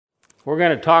We're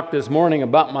going to talk this morning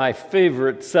about my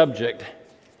favorite subject,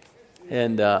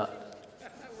 and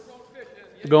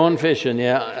going fishing,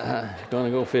 yeah, going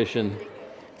to go fishing.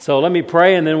 So let me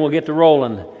pray, and then we'll get to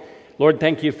rolling. Lord,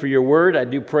 thank you for your word. I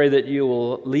do pray that you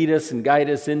will lead us and guide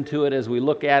us into it as we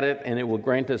look at it, and it will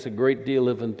grant us a great deal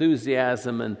of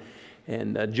enthusiasm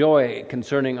and joy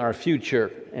concerning our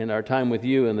future and our time with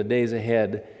you in the days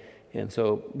ahead. And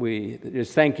so we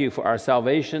just thank you for our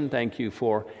salvation. Thank you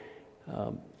for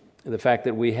the fact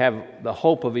that we have the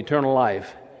hope of eternal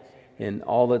life in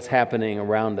all that's happening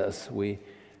around us. We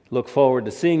look forward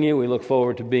to seeing you. We look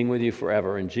forward to being with you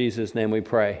forever. In Jesus' name we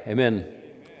pray. Amen.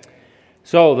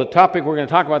 So the topic we're going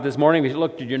to talk about this morning, if you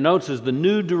looked at your notes, is the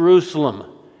New Jerusalem.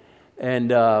 And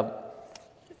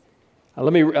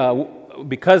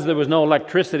because there was no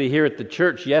electricity here at the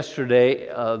church yesterday,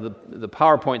 the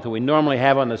PowerPoint that we normally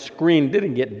have on the screen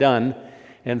didn't get done.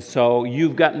 And so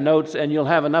you've got notes, and you'll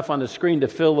have enough on the screen to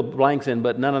fill the blanks in,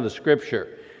 but none of the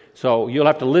scripture. So you'll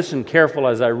have to listen careful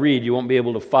as I read. You won't be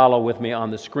able to follow with me on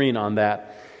the screen on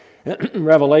that.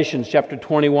 Revelation chapter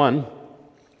 21.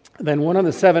 Then one of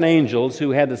the seven angels who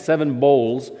had the seven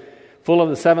bowls full of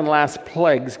the seven last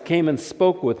plagues came and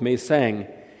spoke with me, saying,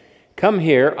 "Come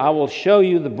here, I will show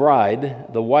you the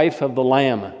bride, the wife of the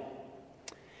Lamb."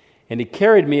 And he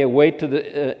carried me away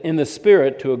in the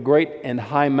Spirit to a great and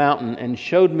high mountain, and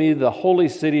showed me the holy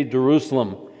city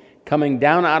Jerusalem, coming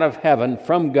down out of heaven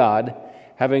from God,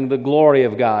 having the glory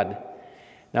of God.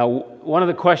 Now, one of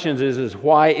the questions is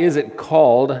why is it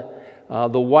called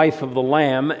the wife of the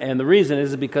Lamb? And the reason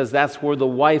is because that's where the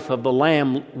wife of the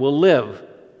Lamb will live.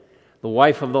 The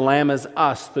wife of the Lamb is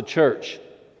us, the church.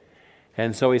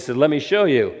 And so he said, let me show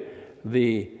you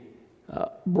the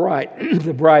bride,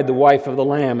 the wife of the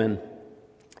Lamb. And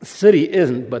city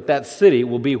isn't, but that city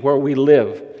will be where we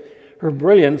live. Her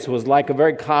brilliance was like a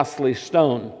very costly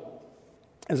stone,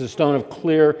 as a stone of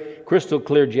crystal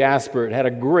clear jasper. It had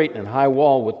a great and high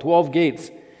wall with 12 gates,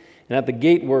 and at the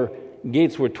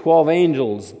gates were 12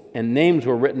 angels, and names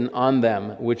were written on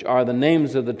them, which are the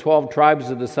names of the 12 tribes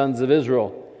of the sons of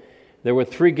Israel. There were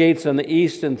 3 gates on the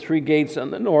east, and 3 gates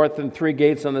on the north, and 3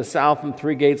 gates on the south, and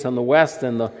 3 gates on the west.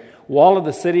 And the wall of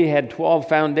the city had 12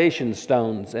 foundation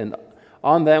stones, and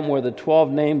on them were the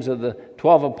 12 names of the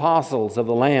 12 apostles of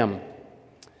the Lamb.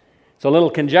 So a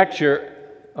little conjecture.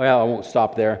 Well, I won't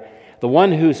stop there. The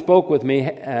one who spoke with me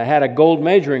had a gold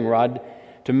measuring rod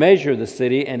to measure the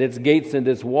city and its gates and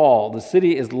its wall. The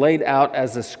city is laid out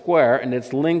as a square, and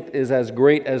its length is as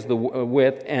great as the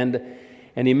width.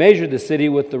 And he measured the city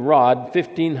with the rod,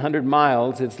 1,500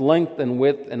 miles. Its length and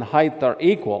width and height are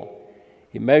equal.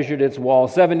 He measured its wall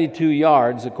 72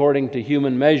 yards according to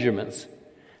human measurements.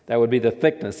 That would be the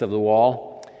thickness of the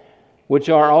wall, which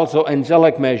are also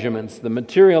angelic measurements. The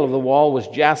material of the wall was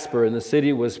jasper, and the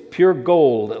city was pure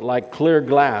gold, like clear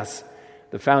glass.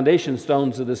 The foundation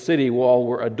stones of the city wall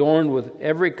were adorned with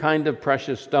every kind of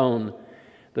precious stone.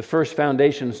 The first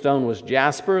foundation stone was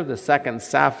jasper, the second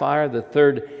sapphire, the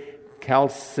third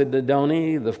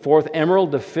chalcedony, the fourth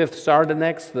emerald, the fifth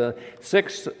sardonyx, the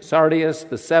sixth sardius,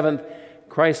 the seventh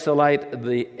chrysolite,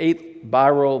 the eighth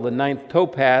beryl, the ninth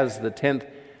topaz, the 10th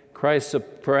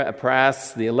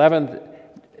chrysoprase, the 11th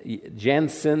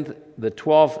jacinth, the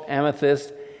 12th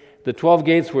amethyst. The 12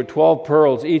 gates were 12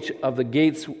 pearls. Each of the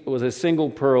gates was a single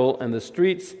pearl, and the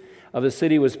streets of the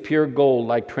city was pure gold,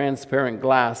 like transparent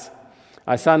glass.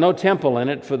 I saw no temple in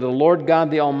it, for the Lord God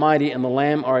the Almighty and the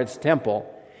Lamb are its temple.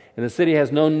 And the city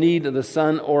has no need of the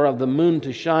sun or of the moon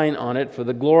to shine on it, for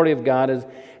the glory of God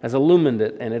has illumined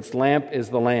it, and its lamp is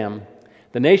the Lamb.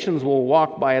 The nations will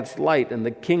walk by its light, and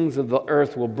the kings of the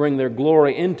earth will bring their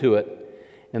glory into it.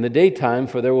 In the daytime,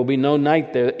 for there will be no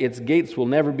night there, its gates will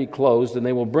never be closed, and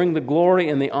they will bring the glory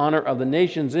and the honor of the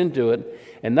nations into it,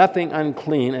 and nothing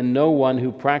unclean, and no one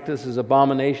who practices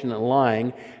abomination and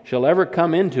lying shall ever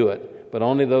come into it, but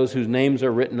only those whose names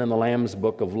are written in the Lamb's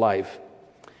book of life.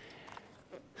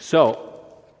 So,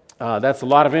 that's a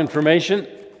lot of information,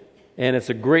 and it's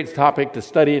a great topic to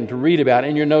study and to read about.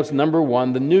 In your notes, number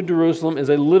 1, the New Jerusalem is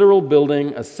a literal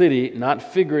building, a city, not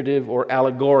figurative or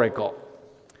allegorical.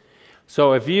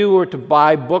 So if you were to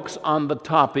buy books on the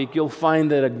topic, you'll find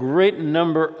that a great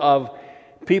number of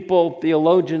people,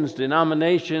 theologians,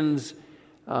 denominations,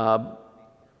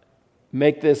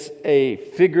 make this a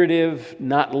figurative,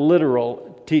 not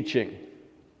literal teaching.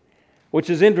 Which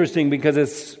is interesting because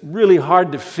it's really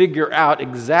hard to figure out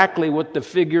exactly what the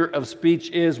figure of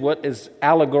speech is, what is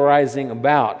allegorizing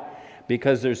about,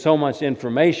 because there's so much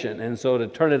information. And so to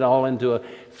turn it all into a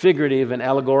figurative and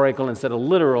allegorical instead of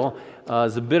literal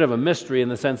is a bit of a mystery in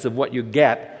the sense of what you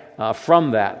get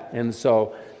from that. And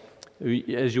so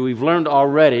as we've learned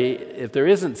already, if there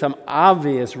isn't some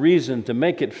obvious reason to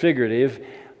make it figurative,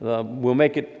 we'll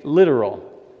make it literal.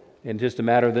 And just a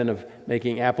matter then of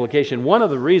making application. One of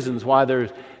the reasons why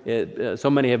so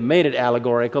many have made it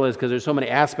allegorical is because there's so many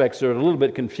aspects that are a little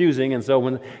bit confusing, and so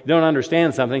when you don't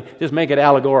understand something, just make it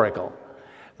allegorical.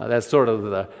 That's sort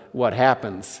of what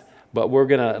happens. But we're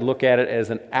going to look at it as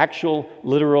an actual,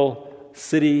 literal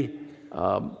city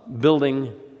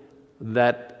building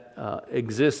that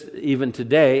exists even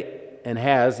today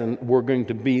and we're going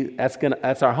to be.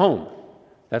 That's our home.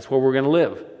 That's where we're going to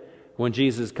live when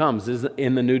Jesus comes, is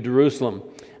in the New Jerusalem.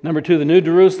 Number 2, the New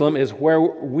Jerusalem is where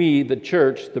we, the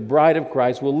church, the bride of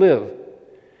Christ, will live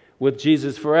with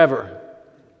Jesus forever.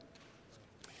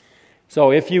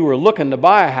 So if you were looking to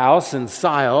buy a house in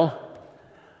Sile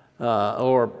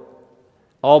or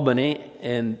Albany,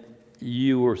 and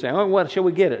you were saying, "Oh, what shall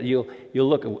we get it?" You'll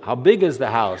look at how big is the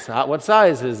house, what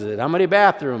size is it, how many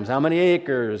bathrooms, how many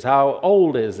acres, how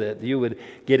old is it. You would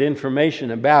get information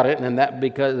about it, and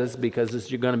that's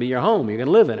because you're going to be your home. You're going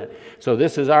to live in it. So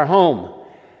this is our home,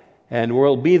 and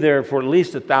we'll be there for at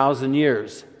least 1,000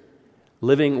 years,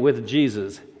 living with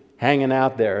Jesus, hanging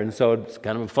out there. And so it's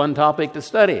kind of a fun topic to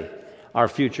study, our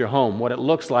future home, what it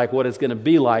looks like, what it's going to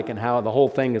be like, and how the whole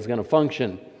thing is going to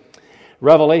function.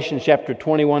 Revelation chapter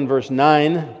 21, verse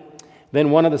 9,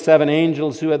 "Then one of the 7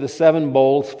 angels who had the 7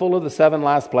 bowls full of the 7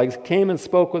 last plagues came and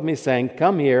spoke with me, saying,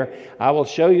 'Come here, I will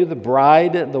show you the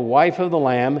bride, the wife of the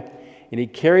Lamb.' And he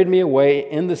carried me away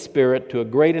in the Spirit to a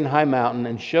great and high mountain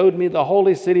and showed me the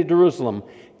holy city Jerusalem,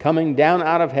 coming down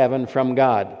out of heaven from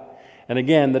God." And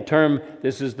again, the term,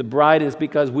 this is the bride, is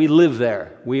because we live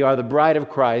there. We are the bride of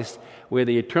Christ. We're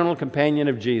the eternal companion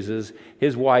of Jesus,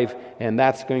 his wife, and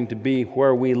that's going to be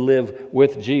where we live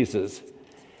with Jesus.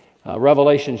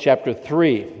 Revelation chapter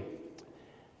 3.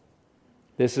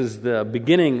 This is the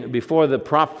beginning, before the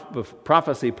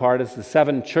prophecy part. It's the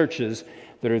 7 churches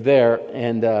that are there.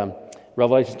 And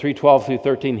Revelation 3:12 through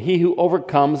 13. "He who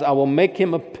overcomes, I will make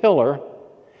him a pillar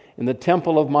in the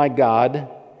temple of my God,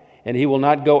 and he will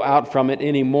not go out from it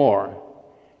any more.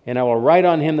 And I will write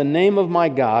on him the name of my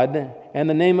God and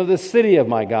the name of the city of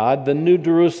my God, the New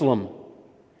Jerusalem,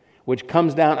 which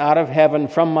comes down out of heaven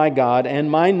from my God, and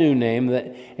my new name,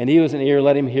 and he who has an ear,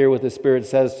 let him hear what the Spirit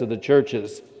says to the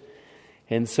churches."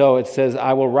 And so it says,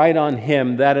 I will write on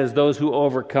him, that is those who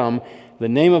overcome, the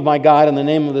name of my God and the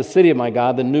name of the city of my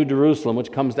God, the New Jerusalem,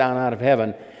 which comes down out of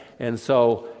heaven. And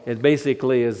so it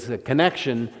basically is a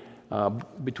connection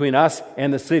between us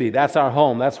and the city. That's our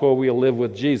home. That's where we'll live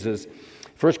with Jesus.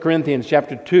 1 Corinthians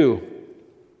chapter 2,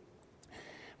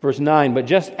 verse 9, "But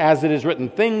just as it is written,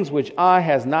 things which eye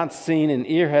has not seen and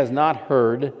ear has not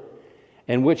heard,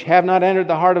 and which have not entered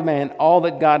the heart of man, all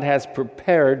that God has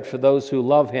prepared for those who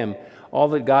love him." All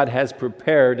that God has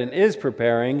prepared and is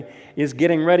preparing is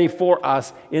getting ready for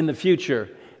us in the future.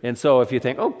 And so if you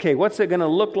think, okay, what's it going to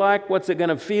look like? What's it going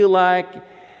to feel like?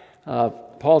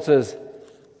 Paul says,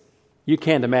 you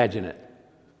can't imagine it.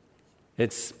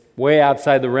 It's way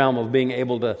outside the realm of being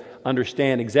able to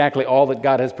understand exactly all that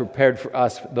God has prepared for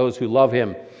us, those who love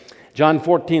him. John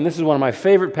 14, this is one of my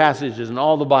favorite passages in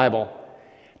all the Bible.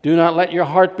 "Do not let your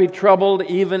heart be troubled,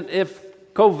 even if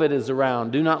COVID is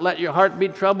around. Do not let your heart be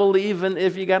troubled, even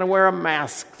if you got to wear a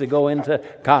mask to go into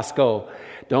Costco.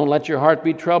 Don't let your heart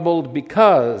be troubled,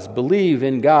 because believe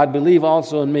in God, believe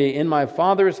also in me, in my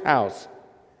Father's house."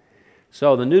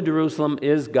 So the New Jerusalem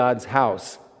is God's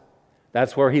house.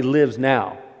 That's where he lives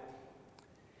now.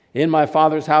 "In my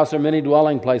Father's house are many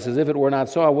dwelling places. If it were not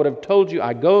so, I would have told you,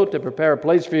 I go to prepare a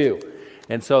place for you."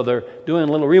 And so they're doing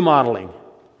a little remodeling,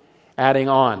 adding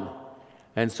on.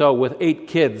 And so with 8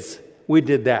 kids, we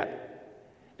did that.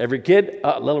 Every kid,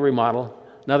 a little remodel,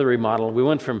 another remodel. We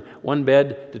went from 1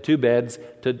 bed to 2 beds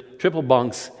to triple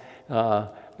bunks.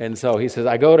 And so he says,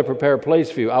 "I go to prepare a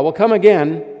place for you. I will come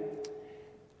again."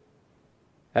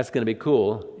 That's going to be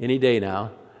cool any day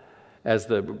now. As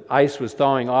the ice was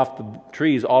thawing off the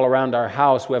trees all around our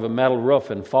house, we have a metal roof,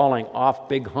 and falling off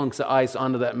big hunks of ice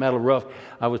onto that metal roof,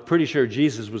 I was pretty sure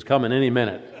Jesus was coming any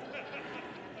minute.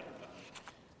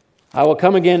 "I will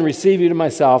come again, receive you to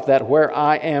myself, that where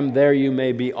I am, there you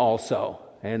may be also."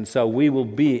 And so we will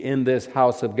be in this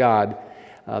house of God.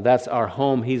 That's our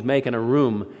home. He's making a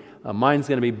room. Mine's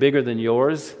going to be bigger than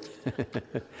yours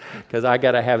because I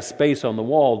got to have space on the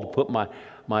wall to put my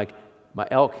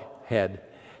elk head.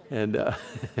 And I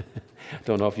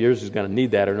don't know if yours is going to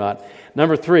need that or not.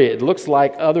 Number 3, it looks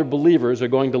like other believers are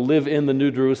going to live in the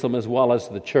New Jerusalem as well as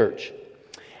the church.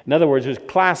 In other words, there's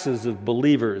classes of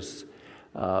believers.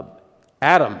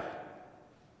 Adam,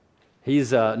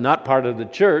 he's not part of the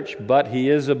church, but he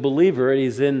is a believer.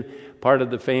 He's in part of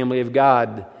the family of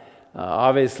God.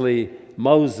 obviously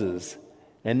Moses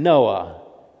and Noah.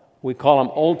 We call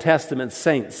them Old Testament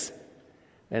saints.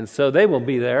 And so they will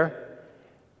be there.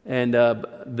 And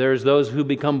there's those who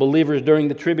become believers during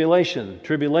the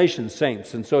tribulation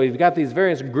saints. And so you've got these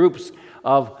various groups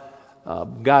of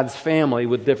God's family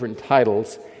with different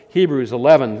titles. Hebrews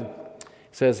 11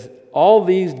 says, all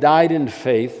these died in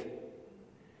faith,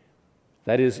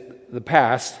 that is the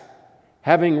past,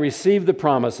 having received the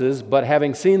promises, but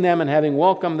having seen them and having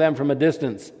welcomed them from a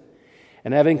distance,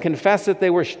 and having confessed that they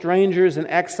were strangers and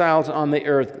exiles on the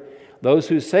earth. Those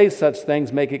who say such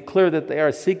things make it clear that they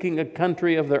are seeking a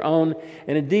country of their own,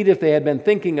 and indeed if they had been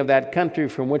thinking of that country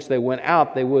from which they went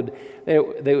out, they would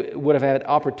have had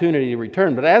opportunity to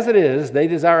return. But as it is, they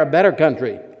desire a better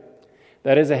country,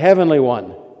 that is a heavenly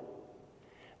one.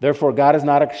 Therefore God is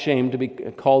not ashamed to be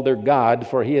called their God,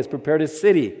 for He has prepared a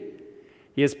city.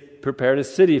 He has prepared a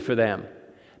city for them.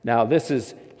 Now this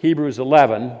is Hebrews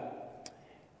 11.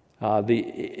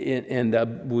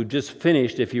 We've just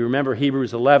finished. If you remember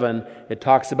Hebrews 11, it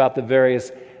talks about the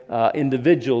various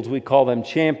individuals. We call them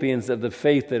champions of the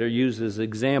faith that are used as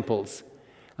examples.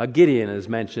 Gideon is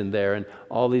mentioned there and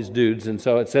all these dudes. And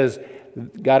so it says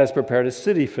God has prepared a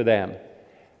city for them.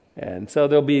 And so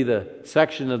there'll be the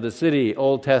section of the city,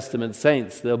 Old Testament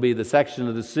saints. There'll be the section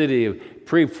of the city of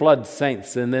pre-flood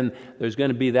saints. And then there's going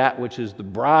to be that which is the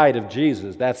bride of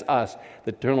Jesus. That's us,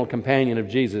 the eternal companion of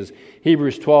Jesus.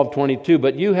 Hebrews 12:22.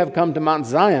 But you have come to Mount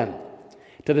Zion,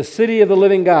 to the city of the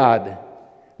living God,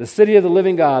 the city of the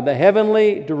living God, the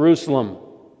heavenly Jerusalem,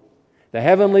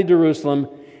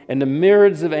 and the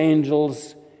myriads of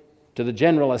angels, to the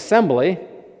general assembly.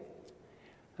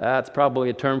 That's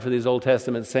probably a term for these Old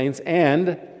Testament saints.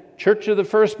 And church of the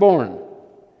firstborn,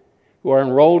 who are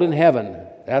enrolled in heaven.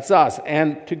 That's us.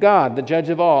 And to God, the judge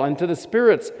of all. And to the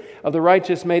spirits of the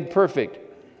righteous made perfect.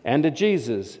 And to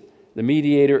Jesus, the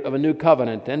mediator of a new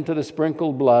covenant. And to the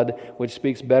sprinkled blood, which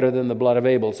speaks better than the blood of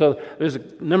Abel. So there's a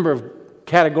number of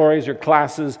categories or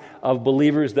classes of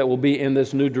believers that will be in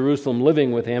this New Jerusalem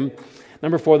living with Him.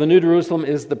 Number 4, the New Jerusalem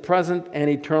is the present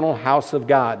and eternal house of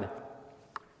God.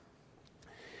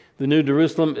 The New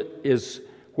Jerusalem is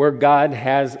where God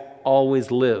has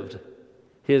always lived,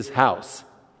 His house.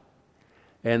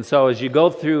 And so as you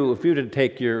go through, if you were to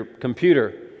take your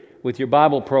computer with your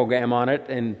Bible program on it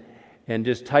and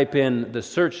just type in the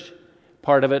search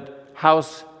part of it,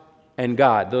 house and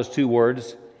God, those two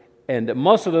words, and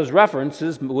most of those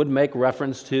references would make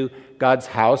reference to God's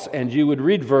house, and you would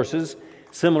read verses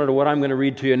similar to what I'm going to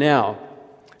read to you now.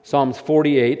 Psalms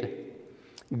 48.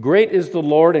 Great is the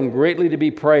Lord and greatly to be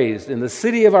praised in the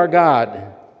city of our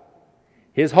God,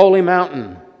 His holy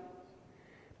mountain.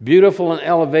 Beautiful in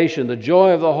elevation, the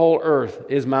joy of the whole earth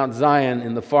is Mount Zion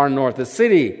in the far north, the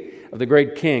city of the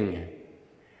great King.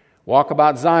 Walk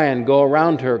about Zion, go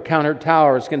around her, count her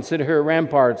towers, consider her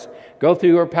ramparts, go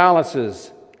through her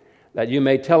palaces, that you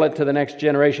may tell it to the next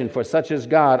generation. For such is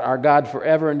God, our God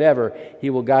forever and ever. He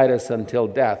will guide us until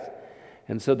death.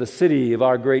 And so the city of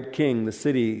our great King,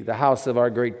 the house of our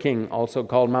great King, also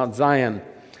called Mount Zion.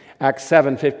 Acts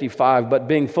 7:55, but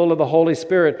being full of the Holy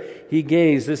Spirit, he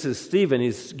gazed. This is Stephen,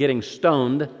 he's getting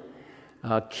stoned,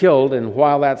 killed, and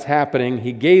while that's happening,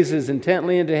 he gazes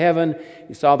intently into heaven.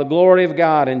 He saw the glory of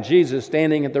God and Jesus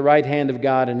standing at the right hand of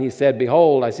God, and he said,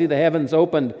 behold, I see the heavens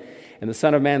opened, and the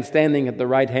Son of Man standing at the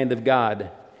right hand of God.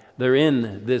 They're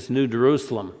in this New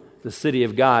Jerusalem, the city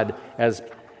of God, as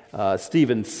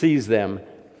Stephen sees them.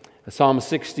 Psalm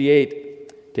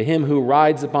 68, to him who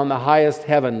rides upon the highest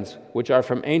heavens, which are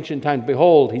from ancient times,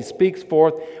 behold, he speaks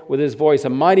forth with his voice, a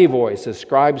mighty voice,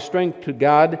 ascribes strength to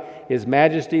God. His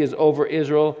majesty is over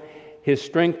Israel. His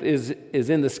strength is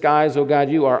in the skies. O God,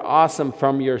 you are awesome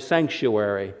from your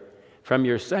sanctuary,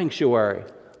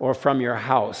 or from your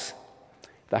house,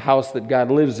 the house that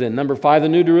God lives in. Number 5, the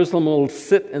New Jerusalem will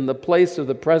sit in the place of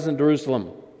the present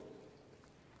Jerusalem.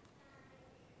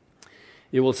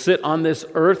 It will sit on this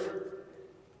earth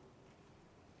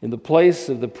in the place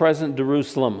of the present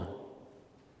Jerusalem.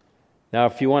 Now,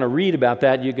 if you want to read about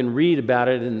that, you can read about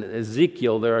it in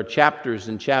Ezekiel. There are chapters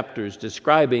and chapters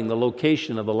describing the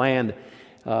location of the land.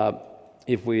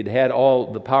 If we'd had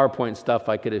all the PowerPoint stuff,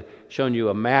 I could have shown you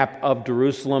a map of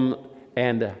Jerusalem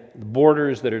and the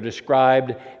borders that are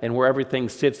described and where everything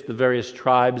sits, the various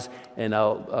tribes, and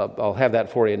I'll have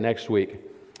that for you next week.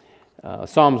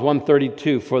 Psalms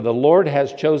 132, for the Lord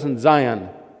has chosen Zion.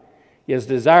 He has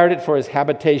desired it for his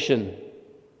habitation.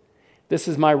 This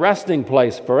is my resting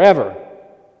place forever.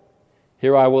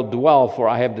 Here I will dwell, for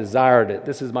I have desired it.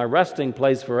 This is my resting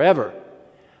place forever,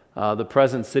 the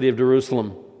present city of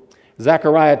Jerusalem.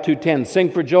 Zechariah 2:10,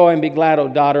 sing for joy and be glad, O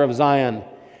daughter of Zion.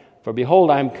 For behold,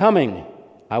 I am coming.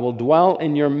 I will dwell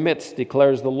in your midst,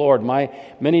 declares the Lord. My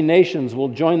many nations will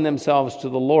join themselves to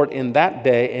the Lord in that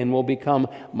day and will become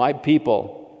my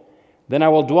people. Then I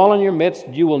will dwell in your midst.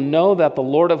 You will know that the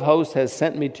Lord of hosts has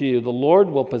sent me to you. The Lord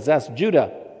will possess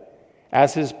Judah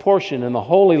as his portion in the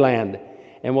Holy Land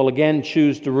and will again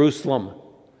choose Jerusalem.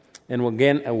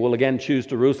 Will again choose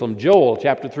Jerusalem. Joel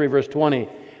chapter 3 verse 20.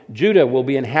 Judah will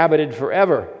be inhabited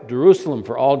forever, Jerusalem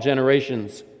for all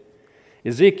generations.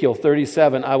 Ezekiel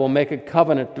 37, I will make a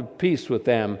covenant of peace with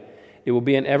them. It will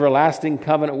be an everlasting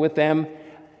covenant with them,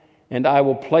 and I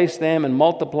will place them and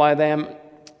multiply them,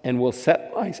 and will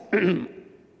set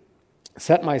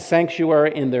my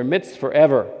sanctuary in their midst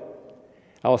forever.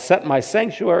 I will set my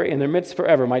sanctuary in their midst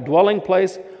forever. My dwelling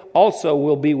place also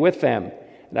will be with them,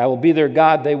 and I will be their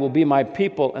God. They will be my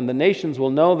people, and the nations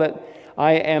will know that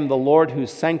I am the Lord who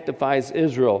sanctifies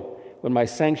Israel, when my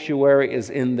sanctuary is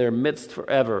in their midst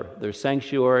forever. Their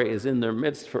sanctuary is in their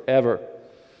midst forever.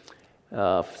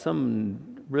 If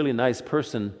some really nice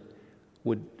person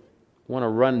would want to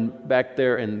run back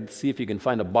there and see if you can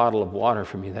find a bottle of water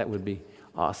for me, that would be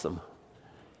awesome.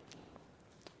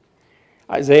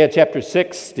 Isaiah chapter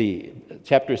 60,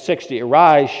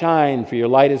 Arise, shine, for your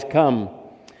light has come.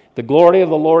 The glory of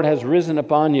the Lord has risen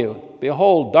upon you.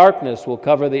 Behold, darkness will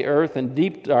cover the earth, and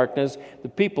deep darkness the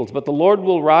peoples. But the Lord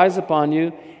will rise upon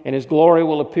you, and his glory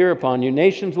will appear upon you.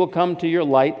 Nations will come to your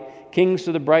light, kings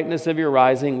to the brightness of your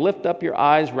rising. Lift up your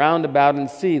eyes round about and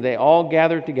see. They all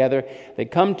gather together. They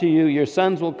come to you. Your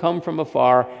sons will come from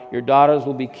afar. Your daughters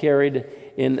will be carried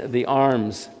in the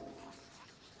arms.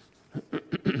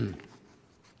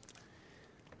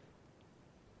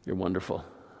 You're wonderful.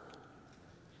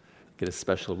 Get a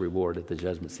special reward at the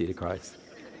judgment seat of Christ.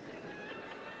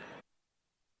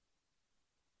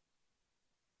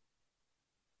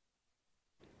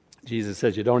 Jesus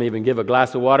says you don't even give a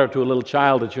glass of water to a little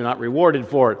child that you're not rewarded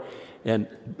for it. And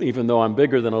even though I'm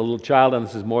bigger than a little child and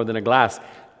this is more than a glass,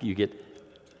 you get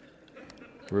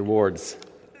rewards.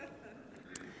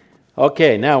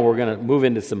 Okay, now we're going to move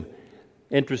into some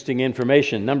interesting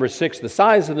information. Number 6, the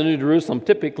size of the New Jerusalem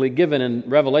typically given in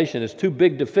Revelation is too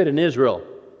big to fit in Israel.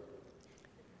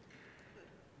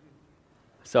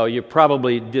 So you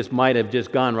probably might have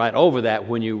just gone right over that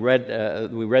when you read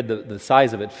the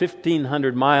size of it.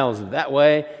 1,500 miles that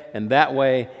way, and that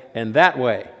way, and that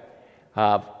way.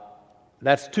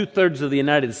 That's 2/3 of the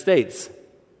United States.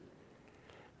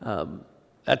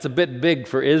 That's a bit big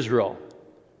for Israel.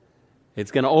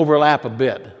 It's going to overlap a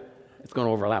bit. It's going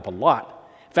to overlap a lot.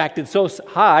 In fact, it's so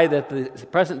high that the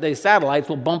present-day satellites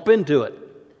will bump into it.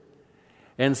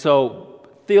 And so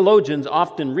theologians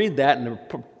often read that and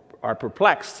are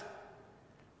perplexed.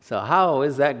 So how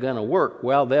is that going to work?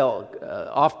 Well, they'll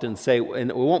often say,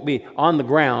 and it won't be on the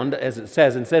ground, as it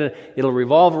says. Instead, it'll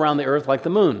revolve around the earth like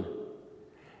the moon.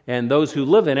 And those who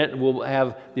live in it will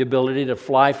have the ability to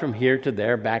fly from here to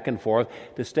there, back and forth,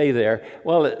 to stay there.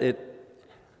 Well,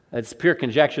 it's pure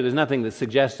conjecture. There's nothing that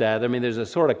suggests that. I mean, there's a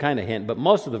sort of kind of hint, but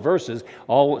most of the verses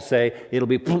all say it'll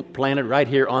be planted right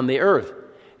here on the earth.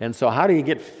 And so how do you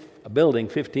get a building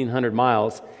 1,500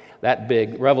 miles that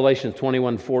big? Revelation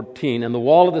 21:14. And the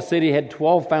wall of the city had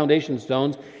 12 foundation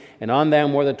stones, and on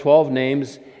them were the 12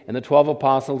 names and the 12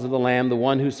 apostles of the Lamb. The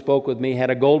one who spoke with me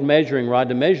had a gold measuring rod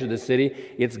to measure the city,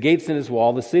 its gates and its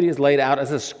wall. The city is laid out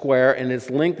as a square, and its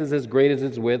length is as great as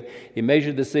its width. He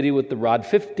measured the city with the rod.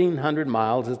 1,500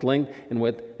 miles. Its length and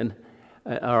width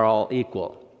are all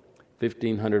equal.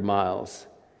 1,500 miles.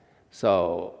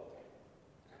 So,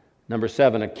 number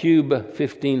 7, a cube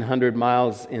 1,500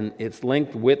 miles in its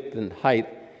length, width, and height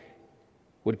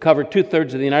would cover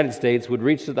 2/3 of the United States, would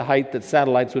reach to the height that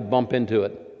satellites would bump into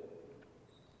it.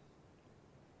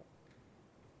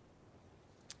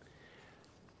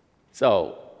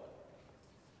 So,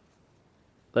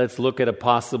 let's look at a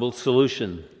possible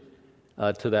solution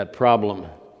to that problem.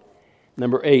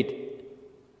 Number 8,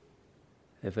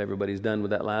 if everybody's done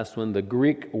with that last one, the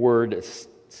Greek word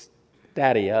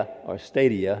stadia,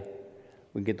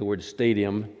 we get the word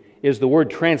stadium, is the word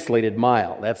translated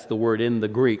mile. That's the word in the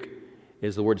Greek,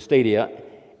 is the word stadia.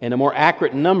 And a more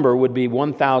accurate number would be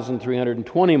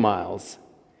 1,320 miles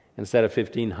instead of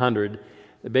 1,500.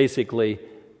 They basically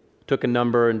took a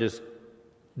number and just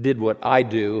did what I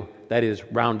do, that is,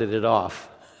 rounded it off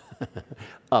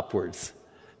upwards.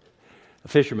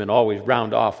 Fishermen always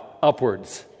round off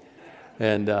upwards.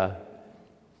 And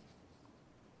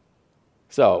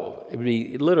so it would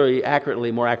be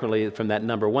literally more accurately from that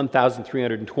number,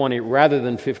 1,320 rather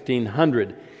than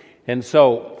 1,500. And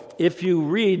so if you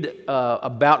read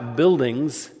about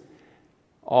buildings,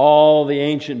 all the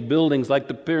ancient buildings like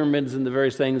the pyramids and the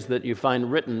various things that you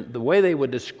find written, the way they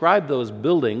would describe those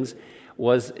buildings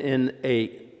was in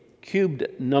a cubed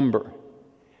number.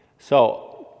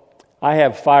 So I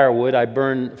have firewood. I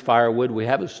burn firewood. We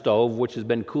have a stove, which has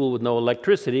been cool with no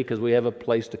electricity because we have a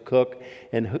place to cook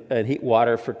and heat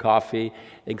water for coffee,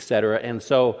 etc. And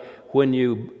so when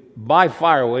you buy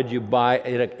firewood, you buy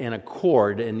it in a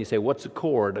cord, and you say, what's a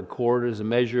cord? A cord is a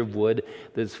measure of wood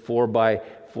that's 4 by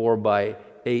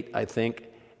 8, I think.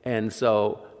 And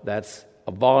so that's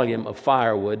a volume of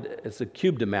firewood. It's a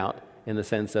cubed amount in the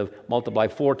sense of multiply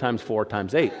 4 times 4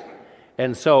 times 8.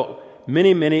 And so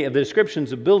many of the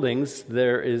descriptions of buildings,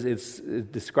 it's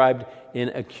described in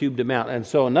a cubed amount. And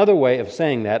so another way of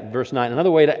saying that, verse 9, another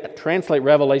way to translate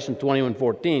Revelation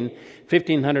 21:14,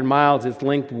 1,500 miles, its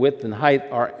length, width, and height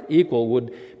are equal,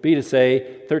 would be to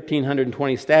say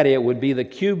 1,320 stadia would be the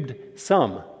cubed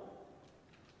sum,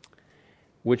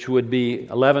 which would be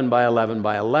 11 by 11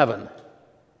 by 11.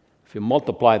 If you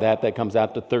multiply that, that comes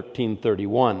out to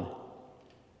 1,331.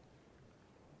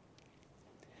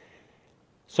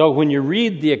 So when you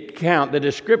read the account, the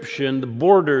description, the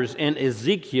borders in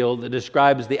Ezekiel that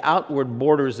describes the outward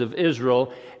borders of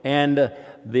Israel and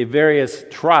the various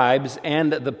tribes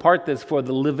and the part that's for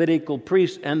the Levitical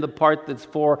priests and the part that's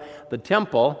for the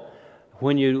temple,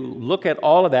 when you look at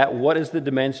all of that, what is the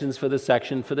dimensions for the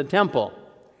section for the temple?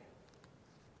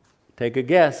 Take a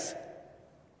guess.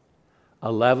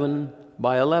 11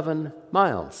 by 11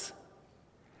 miles.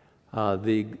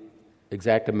 The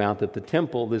exact amount that the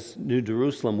temple, this New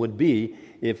Jerusalem, would be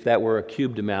if that were a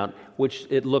cubed amount, which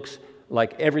it looks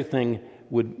like everything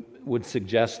would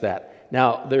suggest that.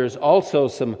 Now, there's also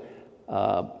some,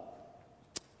 let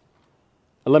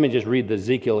me just read the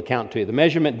Ezekiel account to you. The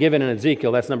measurement given in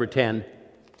Ezekiel, that's number 10,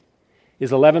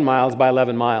 is 11 miles by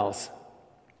 11 miles.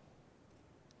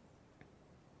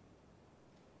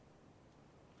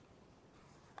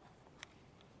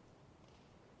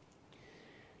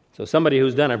 So somebody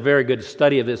who's done a very good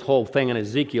study of this whole thing in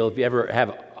Ezekiel, if you ever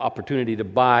have opportunity to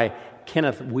buy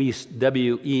Kenneth Wuest,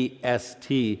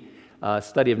 W-E-S-T,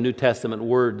 study of New Testament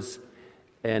words,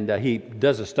 and he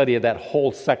does a study of that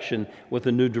whole section with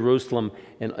the New Jerusalem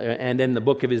and in the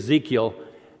book of Ezekiel,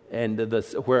 and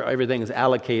where everything is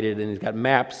allocated, and he's got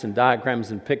maps and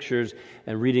diagrams and pictures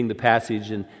and reading the passage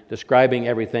and describing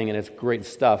everything, and it's great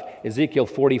stuff. Ezekiel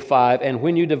 45, and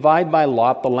when you divide by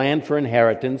lot the land for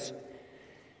inheritance,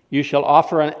 you shall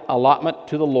offer an allotment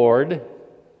to the Lord,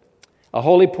 a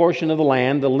holy portion of the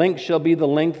land. The length shall be the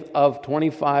length of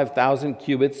 25,000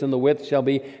 cubits, and the width shall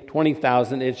be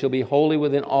 20,000. It shall be holy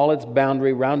within all its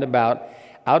boundary round about.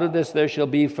 Out of this there shall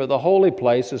be for the holy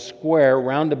place a square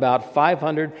round about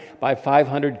 500 by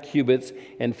 500 cubits,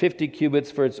 and 50 cubits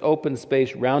for its open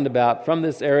space round about. From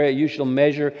this area you shall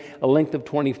measure a length of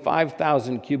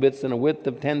 25,000 cubits and a width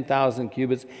of 10,000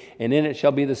 cubits, and in it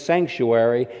shall be the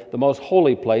sanctuary, the most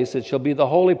holy place. It shall be the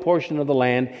holy portion of the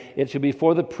land. It shall be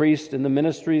for the priests and the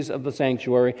ministries of the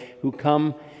sanctuary who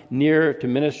come near to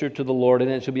minister to the Lord, and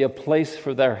it shall be a place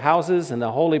for their houses and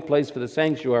a holy place for the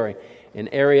sanctuary. In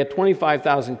area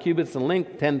 25,000 cubits in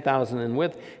length, 10,000 in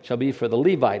width, shall be for the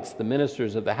Levites, the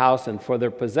ministers of the house, and for their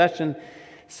possession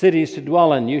cities to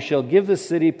dwell in. You shall give the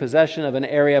city possession of an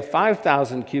area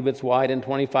 5,000 cubits wide and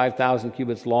 25,000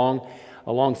 cubits long.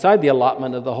 Alongside the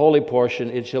allotment of the holy portion,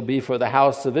 it shall be for the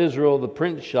house of Israel. The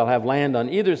prince shall have land on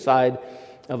either side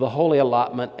of the holy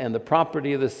allotment, and the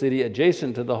property of the city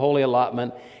adjacent to the holy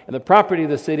allotment, and the property of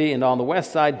the city, and on the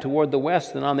west side toward the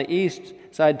west, and on the east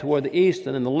side toward the east,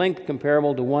 and in the length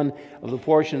comparable to one of the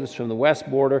portions from the west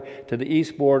border to the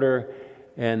east border.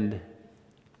 And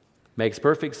makes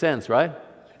perfect sense, right?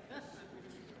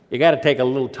 You got to take a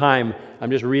little time.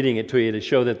 I'm just reading it to you to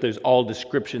show that there's all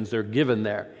descriptions that are given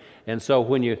there. And so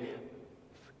when you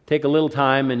take a little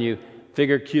time and you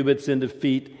figure cubits into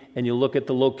feet, and you look at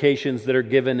the locations that are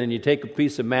given, and you take a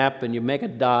piece of map and you make a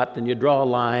dot and you draw a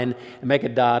line and make a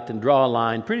dot and draw a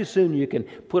line, pretty soon you can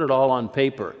put it all on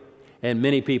paper. And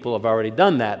many people have already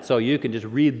done that, so you can just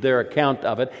read their account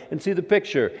of it and see the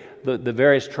picture, the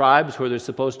various tribes where they're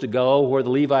supposed to go, where the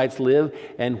Levites live,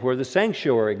 and where the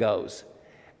sanctuary goes.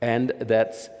 And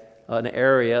that's an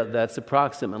area that's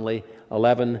approximately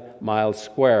 11 miles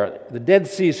square. The Dead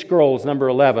Sea Scrolls, number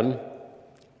 11,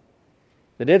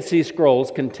 the Dead Sea Scrolls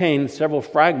contain several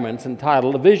fragments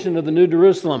entitled "A Vision of the New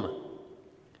Jerusalem."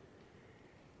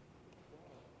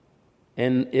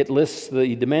 And it lists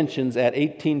the dimensions at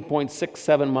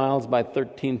 18.67 miles by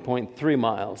 13.3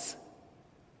 miles.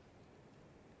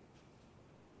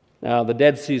 Now, the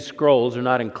Dead Sea Scrolls are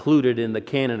not included in the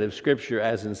canon of Scripture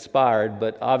as inspired,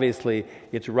 but obviously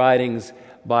it's writings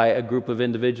by a group of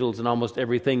individuals, and almost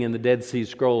everything in the Dead Sea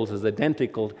Scrolls is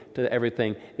identical to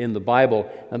everything in the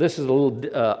Bible. Now, this is a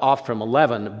little off from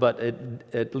 11, but it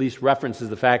at least references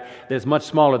the fact that it's much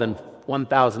smaller than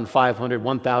 1,500,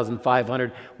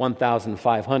 1,500,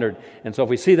 1,500. And so if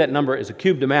we see that number as a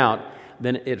cubed amount,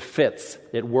 then it fits.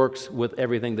 It works with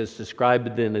everything that's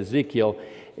described in Ezekiel,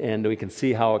 and we can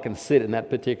see how it can sit in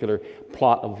that particular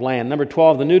plot of land. Number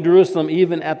 12, the New Jerusalem,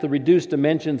 even at the reduced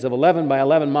dimensions of 11 by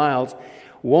 11 miles,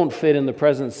 won't fit in the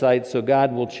present site, so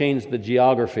God will change the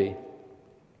geography.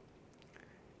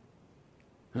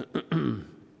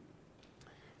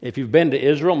 If you've been to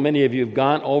Israel, many of you have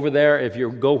gone over there. If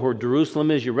you go where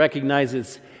Jerusalem is, you recognize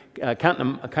it's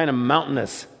kind of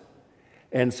mountainous.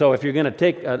 And so if you're going to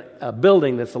take a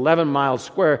building that's 11 miles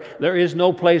square, there is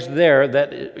no place there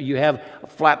that you have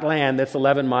flat land that's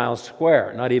 11 miles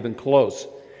square, not even close.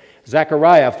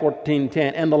 Zechariah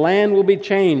 14:10, and the land will be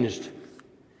changed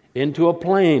into a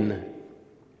plain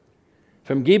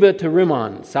from Geba to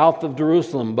Rimmon, south of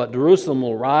Jerusalem, but Jerusalem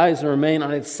will rise and remain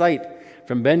on its site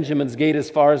from Benjamin's gate as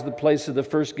far as the place of the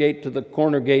first gate to the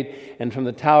corner gate, and from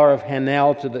the tower of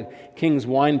Hanel to the king's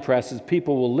wine presses.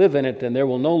 People will live in it, and there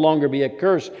will no longer be a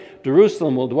curse.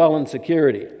 Jerusalem will dwell in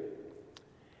security.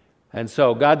 And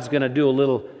so God's going to do a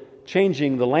little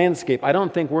changing the landscape. I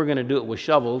don't think we're going to do it with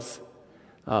shovels.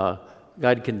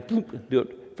 God can do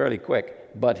it fairly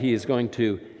quick, but He is going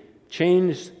to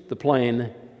change the plain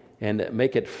and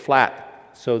make it flat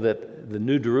so that the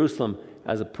New Jerusalem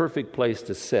has a perfect place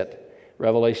to sit.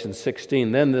 Revelation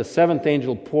 16. Then the seventh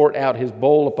angel poured out his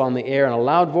bowl upon the air, and a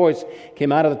loud voice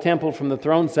came out of the temple from the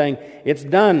throne saying, "It's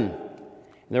done."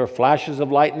 And there were flashes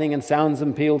of lightning and sounds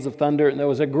and peals of thunder, and there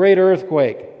was a great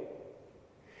earthquake.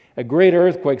 A great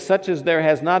earthquake, such as there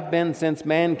has not been since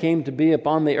man came to be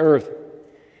upon the earth.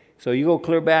 So you go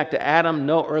clear back to Adam,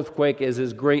 no earthquake is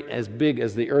as great, as big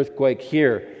as the earthquake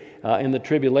here in the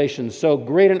tribulation. So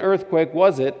great an earthquake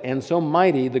was it, and so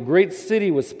mighty, the great city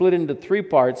was split into 3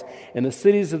 parts, and the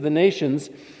cities of the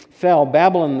nations fell.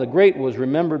 Babylon the Great was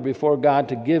remembered before God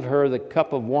to give her the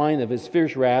cup of wine of His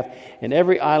fierce wrath, and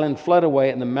every island fled away,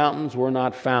 and the mountains were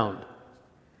not found.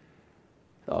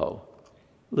 So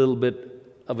a little bit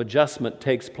of adjustment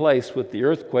takes place with the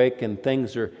earthquake, and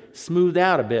things are smoothed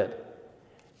out a bit.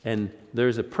 And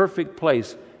there's a perfect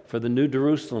place for the New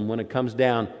Jerusalem when it comes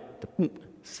down to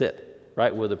sit,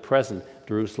 right where the present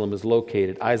Jerusalem is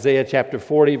located. Isaiah chapter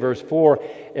 40, verse 4,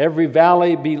 let every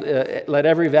valley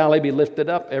be lifted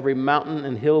up, every mountain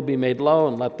and hill be made low,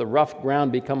 and let the rough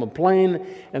ground become a plain,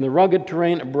 and the rugged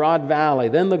terrain a broad valley.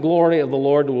 Then the glory of the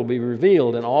Lord will be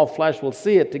revealed, and all flesh will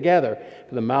see it together,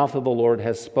 for the mouth of the Lord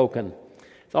has spoken.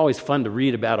 It's always fun to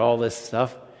read about all this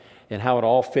stuff and how it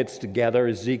all fits together,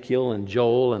 Ezekiel and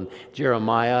Joel and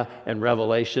Jeremiah and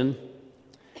Revelation.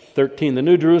 13, the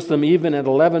New Jerusalem, even at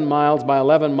 11 miles by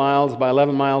 11 miles by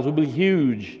 11 miles, will be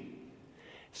huge.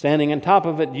 Standing on top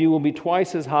of it, you will be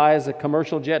twice as high as a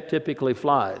commercial jet typically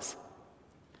flies.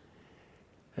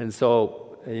 And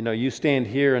so, you stand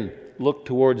here and look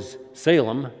towards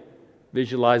Salem,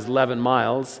 visualize 11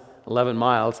 miles,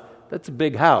 that's a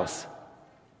big house.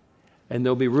 And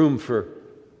there'll be room for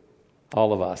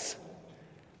all of us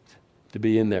to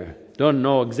be in there. Don't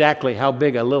know exactly how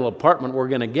big a little apartment we're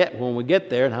going to get when we get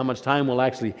there and how much time we'll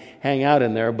actually hang out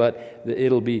in there, but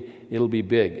it'll be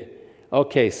big.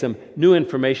 Okay, some new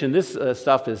information. This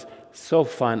stuff is so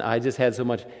fun. I just had so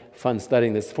much fun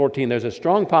studying this. 14, there's a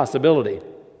strong possibility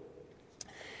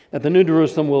that the New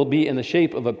Jerusalem will be in the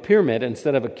shape of a pyramid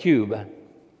instead of a cube.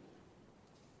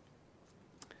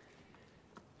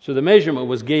 So the measurement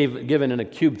was given in a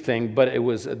cube thing, but it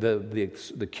was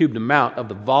the cubed amount of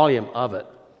the volume of it,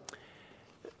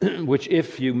 which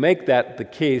if you make that the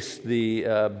case, the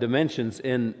dimensions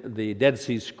in the Dead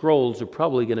Sea Scrolls are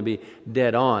probably going to be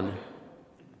dead on.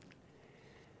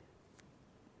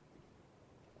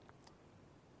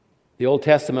 The Old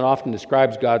Testament often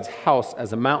describes God's house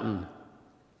as a mountain.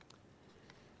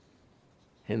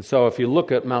 And so if you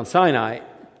look at Mount Sinai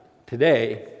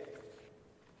today,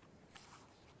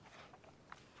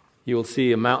 you will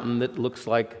see a mountain that looks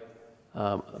like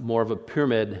more of a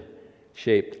pyramid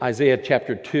shape. Isaiah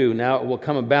chapter 2, now it will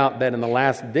come about that in the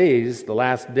last days, the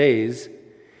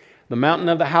mountain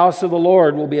of the house of the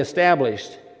Lord will be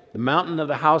established. The mountain of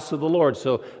the house of the Lord.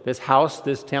 So this house,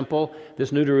 this temple,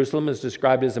 this New Jerusalem is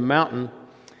described as a mountain.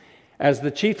 as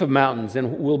the chief of mountains,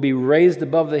 and will be raised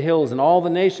above the hills, and all the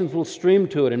nations will stream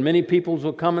to it, and many peoples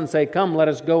will come and say, Come, let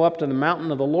us go up to the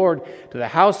mountain of the Lord, to the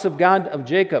house of God of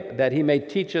Jacob, that he may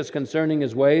teach us concerning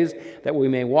his ways, that we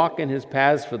may walk in his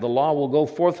paths, for the law will go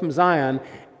forth from Zion,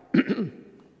 and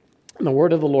the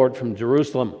word of the Lord from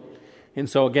Jerusalem. And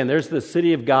so again, there's the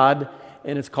city of God,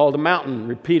 and it's called a mountain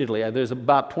repeatedly. There's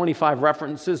about 25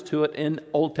 references to it in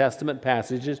Old Testament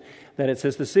passages that it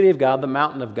says the city of God, the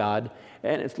mountain of God,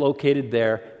 and it's located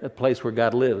there, the place where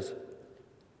God lives.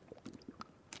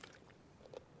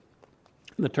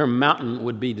 The term mountain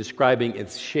would be describing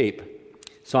its shape.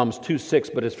 Psalms 2:6,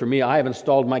 but as for me, I have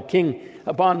installed my king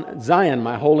upon Zion,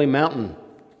 my holy mountain.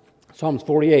 Psalms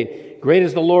 48, great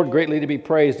is the Lord, greatly to be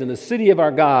praised, in the city of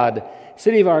our God,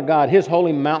 his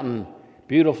holy mountain,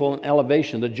 beautiful in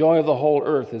elevation. The joy of the whole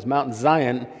earth is Mount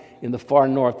Zion in the far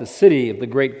north, the city of the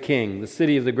great king, the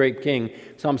city of the great king.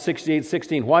 Psalm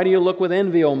 68:16, why do you look with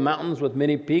envy, O mountains with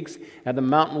many peaks, at the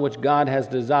mountain which God has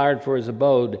desired for his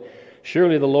abode?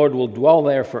 Surely the Lord will dwell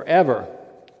there forever.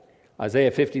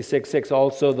 Isaiah 56:6,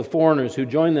 also the foreigners who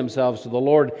join themselves to the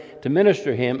Lord to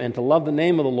minister him and to love the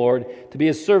name of the Lord, to be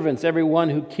his servants, every one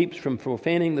who keeps from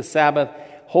profaning the Sabbath,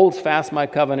 holds fast my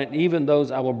covenant, even those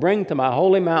I will bring to my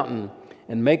holy mountain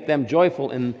and make them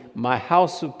joyful in my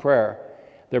house of prayer.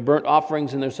 Their burnt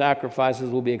offerings and their sacrifices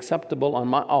will be acceptable on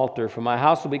my altar, for my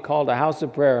house will be called a house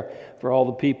of prayer for all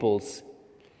the peoples.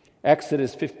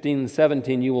 Exodus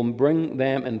 15:17, you will bring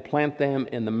them and plant them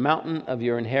in the mountain of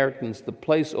your inheritance, the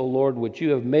place, O Lord, which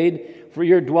you have made for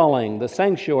your dwelling, the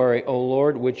sanctuary, O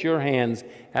Lord, which your hands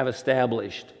have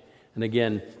established. And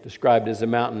again, described as a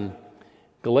mountain.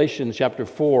 Galatians chapter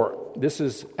 4, this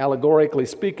is allegorically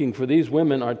speaking, for these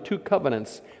women are two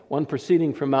covenants, one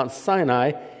proceeding from Mount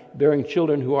Sinai, bearing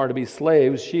children who are to be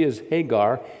slaves. She is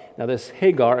Hagar. Now this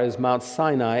Hagar is Mount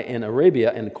Sinai in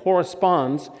Arabia and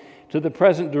corresponds to the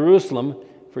present Jerusalem,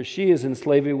 for she is in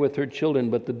slavery with her children.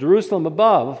 But the Jerusalem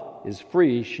above is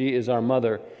free. She is our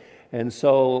mother. And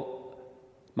so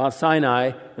Mount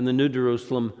Sinai and the New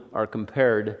Jerusalem are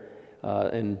compared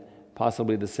in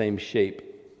possibly the same shape.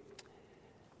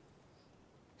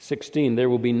 16, there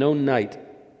will be no night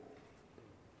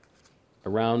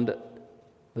around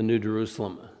the New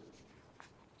Jerusalem.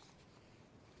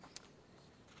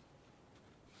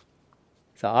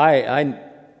 So I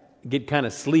get kind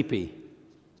of sleepy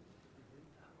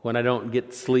when I don't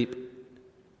get sleep.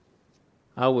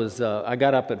 I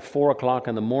got up at 4 o'clock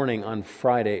in the morning on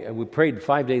Friday. We prayed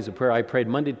 5 days of prayer. I prayed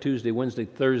Monday, Tuesday, Wednesday,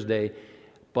 Thursday,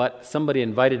 but somebody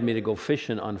invited me to go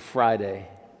fishing on Friday.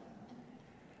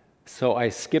 So I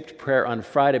skipped prayer on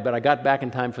Friday, but I got back in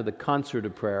time for the concert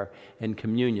of prayer and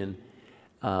communion.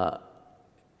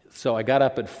 So I got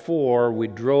up at 4. We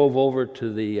drove over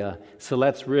to the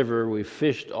Siletz River. We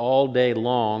fished all day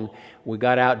long. We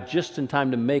got out just in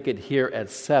time to make it here at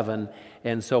 7.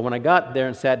 And so when I got there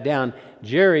and sat down,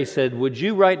 Jerry said, would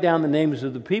you write down the names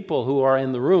of the people who are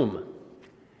in the room?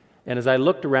 And as I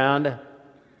looked around,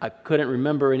 I couldn't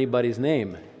remember anybody's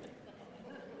name.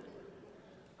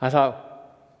 I thought,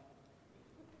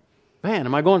 man,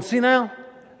 am I going senile?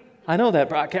 I know that,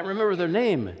 but I can't remember their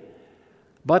name.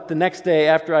 But the next day,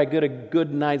 after I get a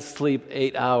good night's sleep,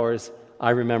 8 hours,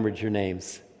 I remembered your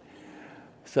names.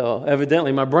 So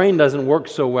evidently, my brain doesn't work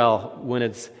so well when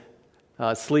it's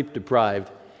sleep deprived.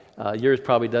 Yours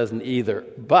probably doesn't either.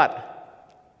 But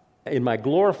in my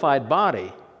glorified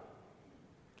body,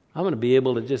 I'm going to be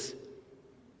able to just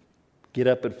get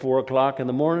up at 4 o'clock in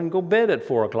the morning and go to bed at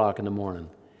 4 o'clock in the morning.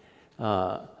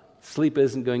 Sleep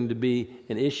isn't going to be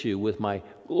an issue with my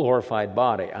glorified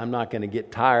body. I'm not going to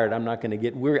get tired. I'm not going to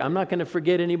get weary. I'm not going to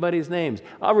forget anybody's names.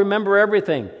 I'll remember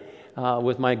everything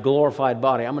with my glorified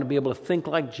body. I'm going to be able to think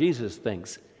like Jesus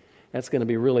thinks. That's going to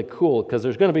be really cool because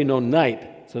there's going to be no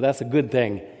night, so that's a good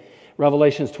thing.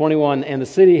 Revelations 21, and the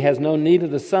city has no need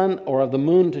of the sun or of the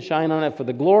moon to shine on it, for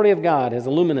the glory of God has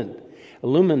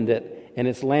illumined it, and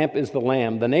its lamp is the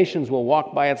Lamb. The nations will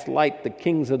walk by its light. The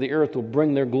kings of the earth will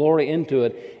bring their glory into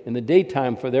it in the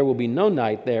daytime, for there will be no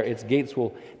night there. Its gates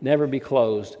will never be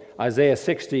closed. Isaiah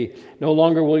 60, no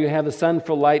longer will you have the sun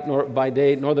for light nor by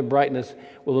day, nor the brightness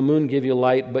will the moon give you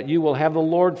light, but you will have the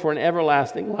Lord for an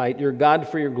everlasting light, your God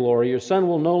for your glory. Your sun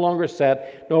will no longer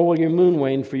set, nor will your moon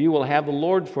wane, for you will have the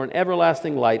Lord for an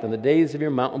everlasting light, and the days of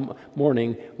your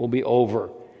mourning will be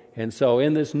over. And so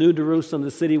in this New Jerusalem,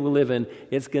 the city we live in,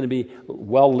 it's going to be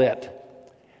well lit.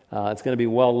 It's going to be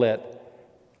well lit.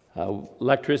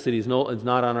 Electricity is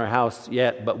not on our house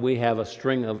yet, but we have a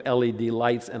string of LED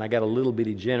lights, and I got a little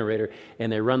bitty generator,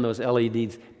 and they run those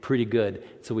LEDs pretty good.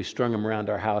 So we strung them around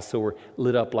our house, so we're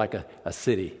lit up like a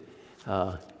city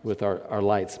with our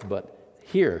lights. But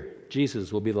Here,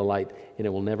 Jesus will be the light, and it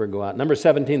will never go out. Number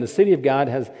 17, the city of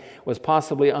God was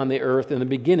possibly on the earth in the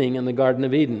beginning in the Garden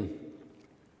of Eden.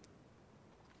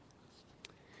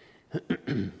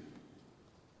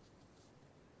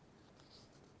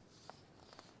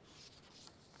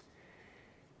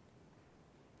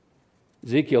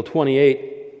 Ezekiel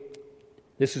 28,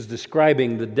 this is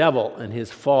describing the devil and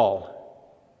his fall.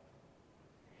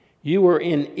 You were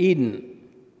in Eden,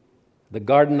 the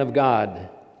garden of God.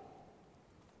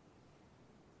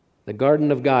 The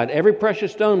garden of God. Every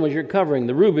precious stone was your covering: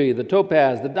 the ruby, the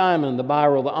topaz, the diamond, the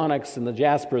beryl, the onyx, and the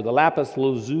jasper, the lapis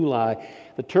lazuli,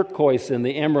 the turquoise, and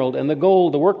the emerald, and the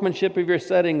gold. The workmanship of your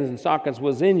settings and sockets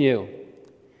was in you.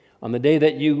 On the day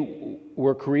that you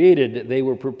were created, they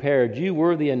were prepared. You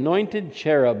were the anointed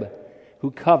cherub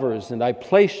who covers, and I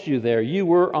placed you there. You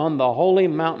were on the holy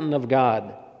mountain of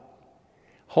God.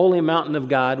 Holy mountain of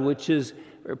God, which is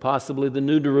possibly the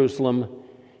New Jerusalem.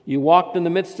 You walked in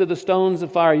the midst of the stones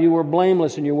of fire. You were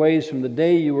blameless in your ways from the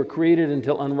day you were created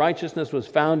until unrighteousness was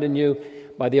found in you.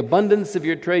 By the abundance of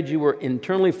your trade you were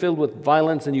internally filled with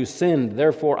violence, and you sinned.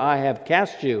 Therefore I have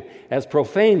cast you as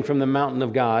profane from the mountain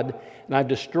of God, and I've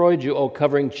destroyed you, O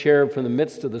covering cherub, from the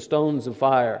midst of the stones of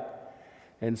fire.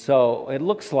 And so it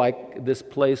looks like this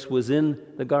place was in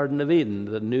the Garden of Eden,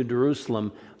 the New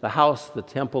Jerusalem, the house, the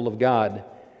temple of God.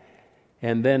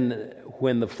 And then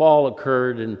when the fall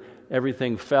occurred and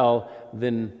everything fell,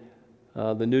 then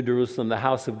the New Jerusalem, the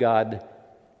house of God,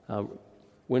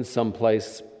 went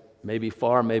someplace, maybe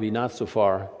far, maybe not so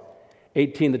far.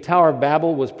 18, the Tower of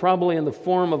Babel was probably in the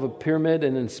form of a pyramid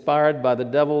and inspired by the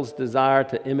devil's desire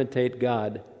to imitate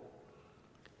God.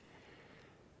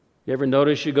 You ever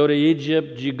notice you go to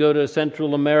Egypt, you go to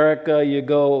Central America, you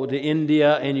go to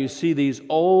India, and you see these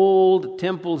old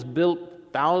temples built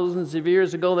thousands of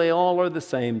years ago? They all are the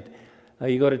same.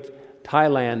 You go to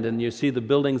Thailand and you see the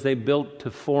buildings they built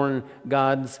to foreign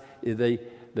gods.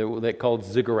 They're called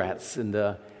ziggurats, and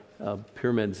the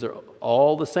pyramids. They're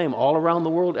all the same, all around the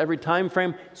world, every time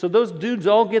frame. So those dudes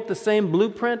all get the same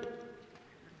blueprint?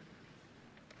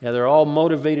 Yeah, they're all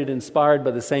motivated, inspired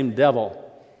by the same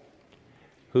devil,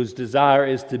 whose desire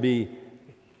is to be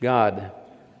God.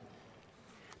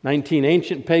 19,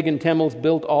 ancient pagan temples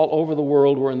built all over the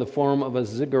world were in the form of a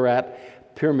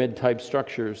ziggurat, pyramid-type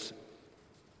structures.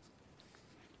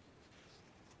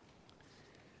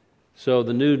 So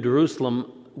the New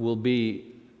Jerusalem will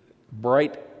be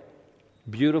bright,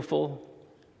 beautiful,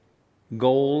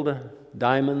 gold,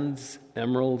 diamonds,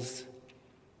 emeralds.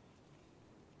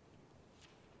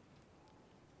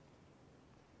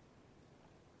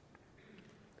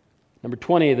 Number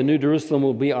 20, the New Jerusalem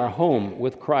will be our home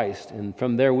with Christ, and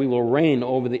from there we will reign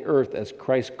over the earth as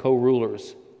Christ's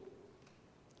co-rulers.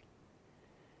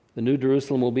 The New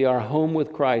Jerusalem will be our home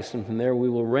with Christ, and from there we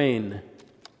will reign.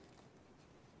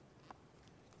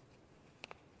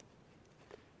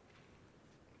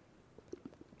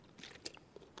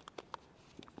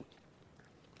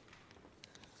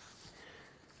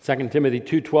 Second Timothy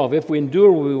 2:12, if we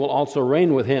endure, we will also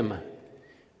reign with him.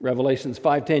 Revelations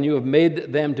 5:10, you have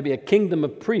made them to be a kingdom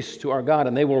of priests to our God,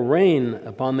 and they will reign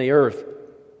upon the earth.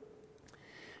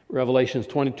 Revelations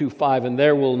 22:5, and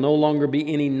there will no longer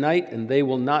be any night, and they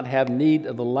will not have need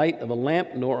of the light of a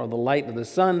lamp, nor of the light of the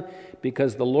sun,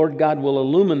 because the Lord God will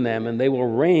illumine them, and they will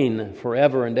reign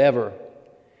forever and ever.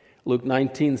 Luke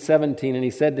 19:17, and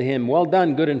he said to him, well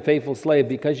done, good and faithful slave,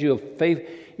 because you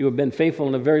have been faithful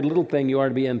in a very little thing, you are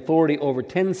to be in authority over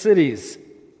 10 cities.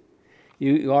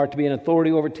 You are to be in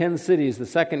authority over 10 cities. The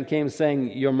second came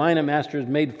saying, your mina master has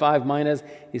made 5 minas.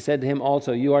 He said to him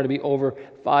also, you are to be over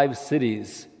 5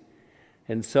 cities.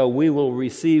 And so we will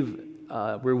receive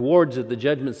rewards at the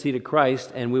judgment seat of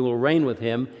Christ, and we will reign with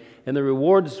him. And the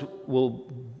rewards will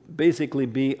basically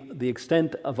be the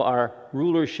extent of our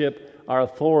rulership, our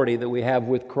authority that we have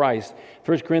with Christ.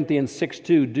 1 Corinthians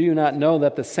 6:2, do you not know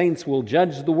that the saints will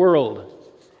judge the world?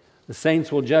 The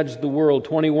saints will judge the world.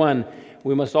 21,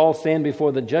 we must all stand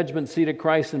before the judgment seat of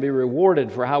Christ and be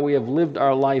rewarded for how we have lived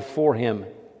our life for him.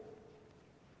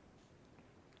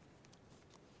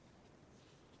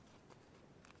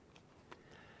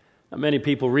 Now, many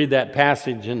people read that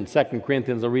passage in 2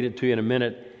 Corinthians, I'll read it to you in a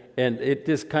minute, and it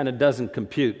just kind of doesn't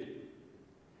compute.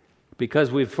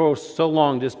 Because we've for so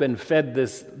long just been fed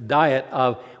this diet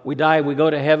of we die, we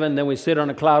go to heaven, then we sit on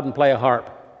a cloud and play a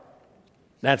harp.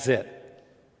 That's it.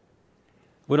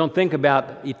 We don't think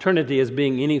about eternity as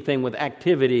being anything with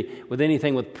activity, with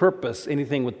anything with purpose,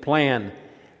 anything with plan,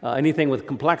 anything with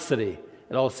complexity.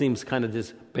 It all seems kind of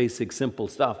just basic, simple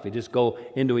stuff. You just go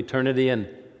into eternity and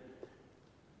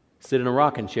sit in a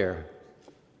rocking chair.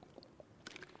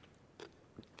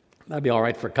 That'd be all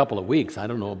right for a couple of weeks. I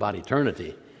don't know about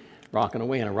eternity, rocking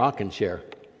away in a rocking chair.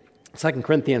 2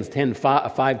 Corinthians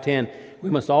 5:10, we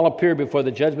must all appear before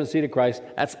the judgment seat of Christ.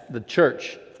 That's the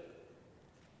church.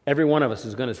 Every one of us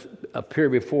is going to appear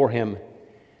before Him,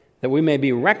 that we may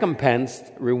be recompensed,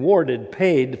 rewarded,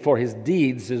 paid for His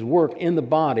deeds, His work in the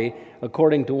body,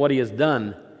 according to what He has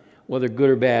done, whether good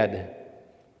or bad.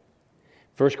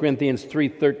 1 Corinthians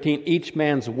 3:13, each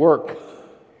man's work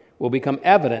will become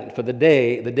evident, for the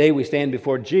day we stand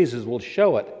before Jesus will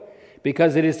show it,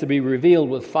 because it is to be revealed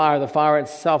with fire. The fire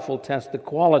itself will test the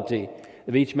quality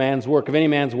of each man's work. If any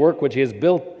man's work which he has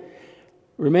built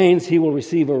remains, he will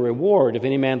receive a reward. If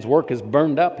any man's work is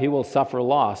burned up, he will suffer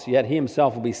loss. Yet he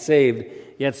himself will be saved,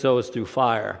 yet so is through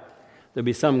fire. There'll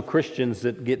be some Christians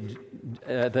that get,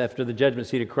 after the judgment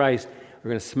seat of Christ, are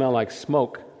going to smell like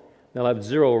smoke. They'll have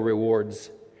zero rewards.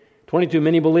 22,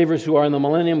 many believers who are in the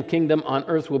millennium kingdom on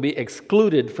earth will be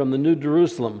excluded from the New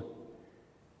Jerusalem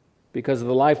because of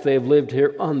the life they have lived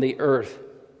here on the earth.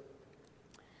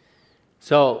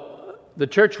 So, the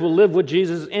church will live with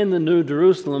Jesus in the New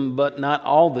Jerusalem, but not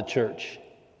all the church.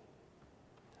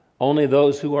 Only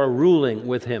those who are ruling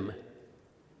with Him.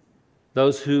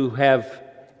 Those who have,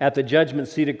 at the judgment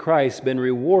seat of Christ, been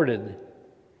rewarded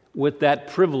with that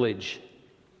privilege.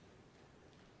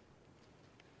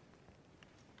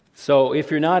 So, if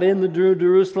you're not in the New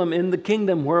Jerusalem, in the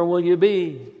kingdom, where will you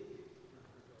be?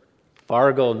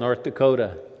 Fargo, North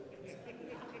Dakota.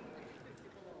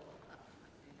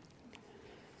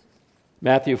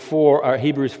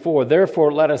 Hebrews 4,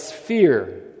 therefore let us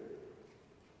fear.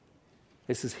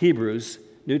 This is Hebrews,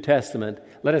 New Testament.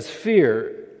 Let us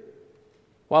fear,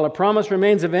 while a promise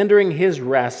remains of entering His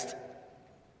rest.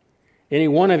 Any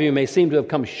one of you may seem to have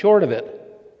come short of it.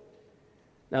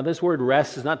 Now, this word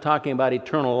rest is not talking about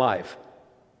eternal life,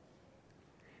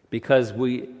 because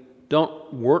we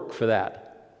don't work for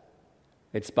that.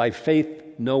 It's by faith,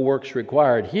 no works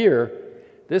required. Here,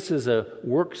 this is a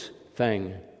works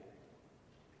thing.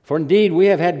 For indeed, we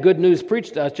have had good news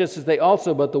preached to us, just as they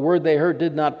also, but the word they heard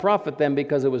did not profit them,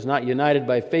 because it was not united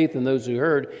by faith in those who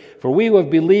heard. For we who have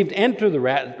believed enter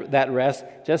that rest,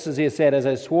 just as He has said, as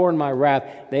I swore in my wrath,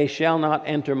 they shall not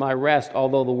enter my rest,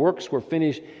 although the works were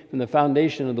finished from the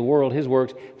foundation of the world, His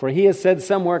works. For He has said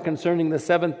somewhere concerning the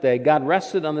seventh day, God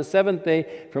rested on the seventh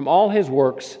day from all His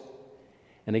works.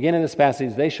 And again in this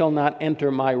passage, they shall not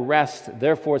enter my rest.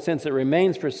 Therefore, since it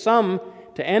remains for some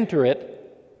to enter it,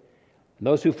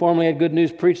 those who formerly had good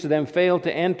news preached to them failed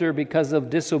to enter because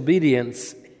of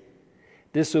disobedience.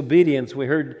 Disobedience. We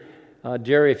heard,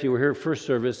 Jerry, if you were here first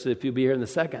service, if you'll be here in the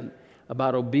second,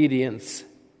 about obedience.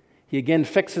 He again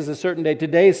fixes a certain day.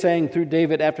 Today, saying through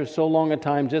David, after so long a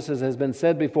time, just as has been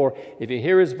said before, if you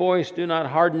hear His voice, do not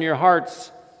harden your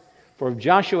hearts. For if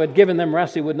Joshua had given them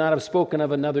rest, he would not have spoken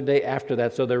of another day after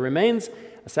that. So there remains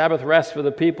a Sabbath rest for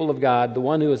the people of God. The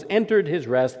one who has entered His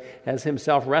rest has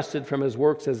himself rested from his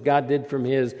works as God did from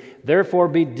His. Therefore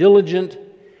be diligent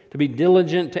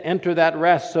to enter that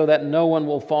rest, so that no one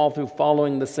will fall through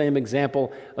following the same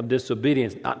example of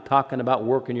disobedience. Not talking about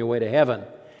working your way to heaven.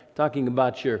 Talking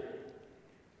about your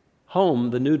home,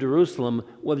 the New Jerusalem,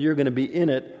 whether you're going to be in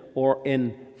it or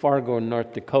in Fargo,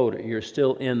 North Dakota. You're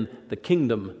still in the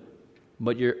kingdom,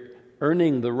 but you're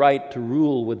earning the right to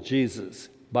rule with Jesus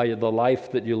by the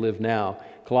life that you live now.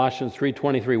 Colossians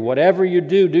 3:23, whatever you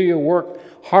do, do your work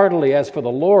heartily as for the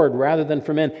Lord rather than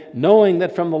for men, knowing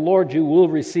that from the Lord you will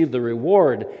receive the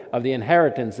reward of the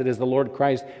inheritance. It is the Lord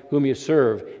Christ whom you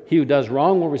serve. He who does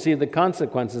wrong will receive the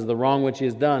consequences of the wrong which he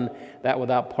has done, that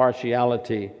without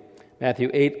partiality. Matthew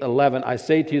 8:11, I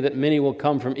say to you that many will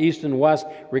come from east and west,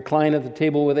 recline at the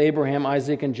table with Abraham,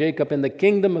 Isaac, and Jacob in the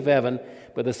kingdom of heaven,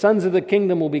 but the sons of the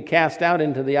kingdom will be cast out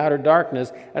into the outer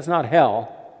darkness. That's not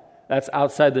hell. That's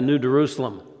outside the New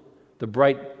Jerusalem, the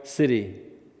bright city.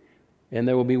 And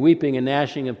there will be weeping and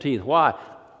gnashing of teeth. Why?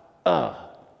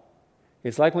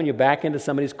 It's like when you back into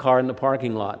somebody's car in the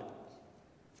parking lot.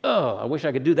 I wish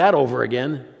I could do that over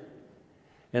again.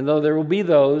 And though there will be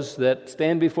those that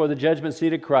stand before the judgment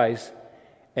seat of Christ,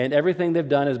 and everything they've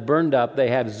done is burned up, they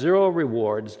have zero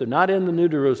rewards. They're not in the New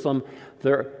Jerusalem.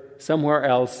 They're somewhere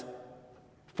else,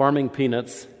 farming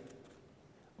peanuts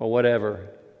or whatever.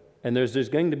 And there's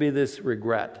going to be this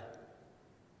regret.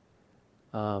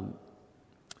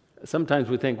 Sometimes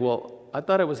we think, well, I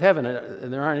thought it was heaven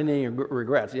and there aren't any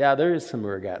regrets. Yeah, there is some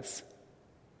regrets.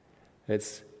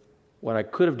 It's what I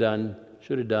could have done,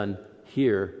 should have done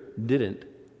here, didn't.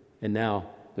 And now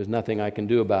there's nothing I can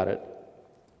do about it.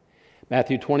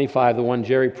 Matthew 25, the one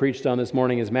Jerry preached on this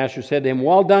morning, his master said to him,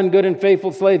 well done, good and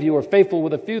faithful slave. You were faithful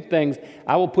with a few things.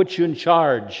 I will put you in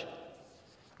charge.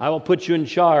 I will put you in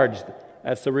charge.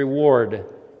 That's the reward.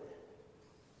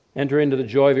 Enter into the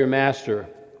joy of your master.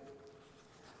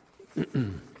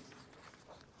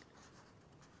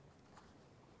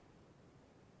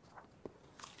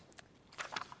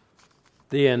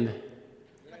 The end.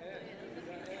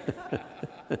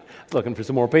 Looking for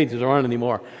some more pages, there aren't any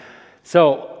more.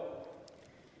 So,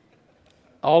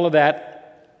 all of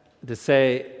that to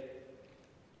say,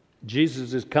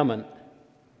 Jesus is coming.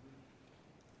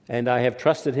 And I have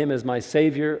trusted Him as my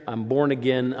Savior. I'm born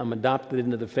again. I'm adopted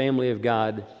into the family of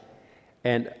God.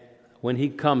 And when He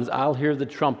comes, I'll hear the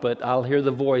trumpet. I'll hear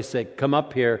the voice say, come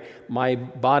up here. My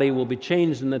body will be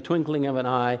changed in the twinkling of an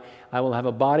eye. I will have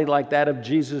a body like that of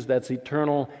Jesus that's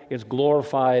eternal. It's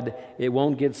glorified. It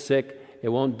won't get sick. It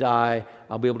won't die.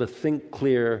 I'll be able to think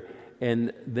clear.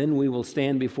 And then we will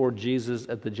stand before Jesus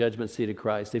at the judgment seat of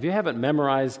Christ. If you haven't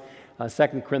memorized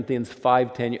 2 Corinthians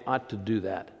 5:10, you ought to do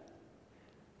that.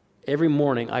 Every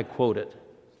morning I quote it.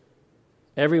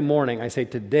 Every morning I say,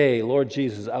 today, Lord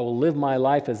Jesus, I will live my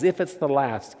life as if it's the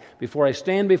last before I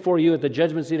stand before you at the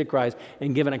judgment seat of Christ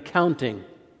and give an accounting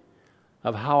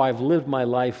of how I've lived my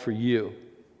life for you.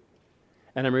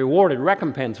 And I'm rewarded,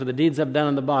 recompense for the deeds I've done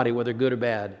in the body, whether good or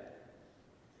bad.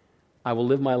 I will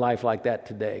live my life like that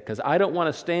today because I don't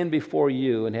want to stand before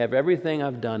you and have everything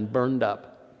I've done burned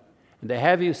up and to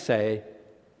have you say,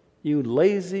 you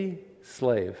lazy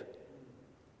slave.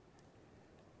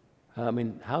 I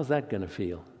mean, how's that going to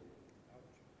feel?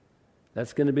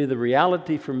 That's going to be the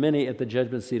reality for many at the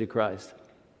judgment seat of Christ.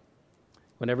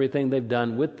 When everything they've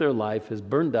done with their life is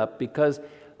burned up because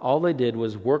all they did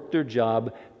was work their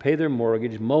job, pay their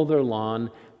mortgage, mow their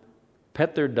lawn,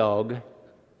 pet their dog,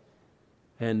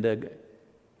 and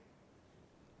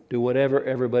do whatever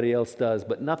everybody else does,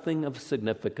 but nothing of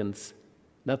significance,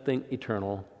 nothing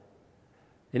eternal.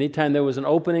 Anytime there was an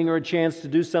opening or a chance to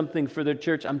do something for their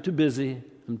church, I'm too busy.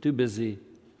 And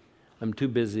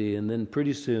then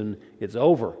pretty soon it's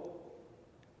over.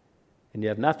 And you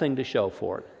have nothing to show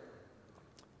for it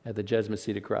at the judgment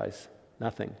seat of Christ.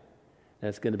 Nothing. And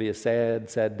it's going to be a sad,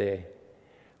 sad day.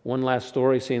 One last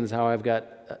story, seeing as how I've got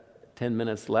 10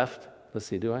 minutes left. Let's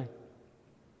see, do I?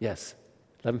 Yes.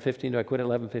 11:15. Do I quit at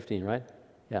 11:15, right?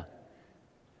 Yeah.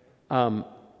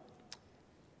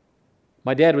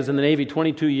 My dad was in the Navy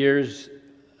 22 years,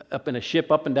 up in a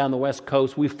ship up and down the West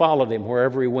Coast. We followed him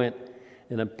wherever he went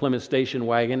in a Plymouth station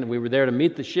wagon. We were there to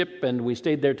meet the ship, and we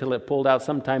stayed there till it pulled out.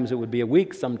 Sometimes it would be a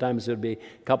week, sometimes it would be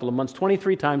a couple of months.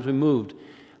 23 times we moved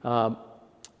from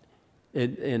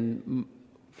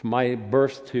my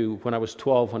birth to when I was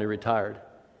 12 when he retired.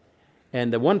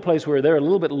 And the one place we were there a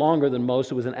little bit longer than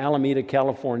most, it was in Alameda,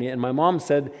 California. And my mom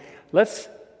said, let's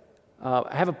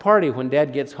have a party when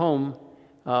Dad gets home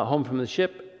from the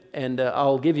ship, and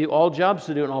I'll give you all jobs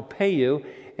to do, and I'll pay you.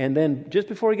 And then just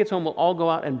before he gets home, we'll all go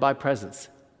out and buy presents.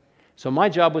 So my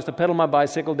job was to pedal my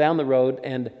bicycle down the road,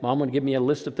 and Mom would give me a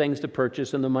list of things to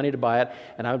purchase and the money to buy it,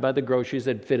 and I would buy the groceries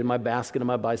that fit in my basket of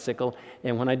my bicycle.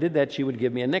 And when I did that, she would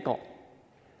give me a nickel.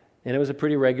 And it was a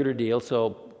pretty regular deal,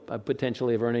 so I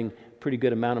potentially of earning a pretty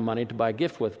good amount of money to buy a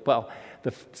gift with. Well,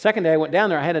 the second day I went down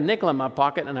there, I had a nickel in my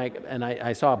pocket, and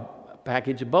I saw a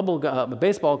package of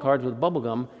baseball cards with bubble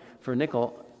gum for a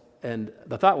nickel. And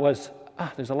the thought was,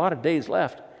 there's a lot of days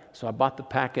left. So I bought the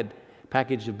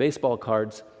package of baseball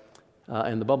cards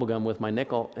and the bubble gum with my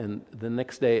nickel. And the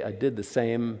next day I did the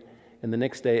same. And the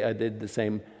next day I did the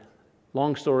same.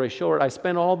 Long story short, I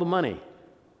spent all the money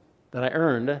that I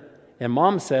earned. And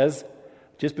Mom says,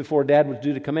 just before Dad was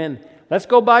due to come in, let's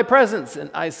go buy presents. And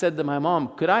I said to my mom,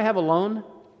 could I have a loan?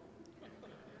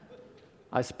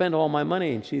 I spent all my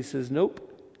money. And she says, nope.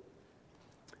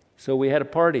 So we had a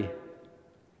party.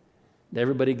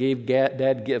 Everybody gave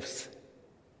Dad gifts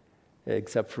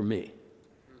except for me.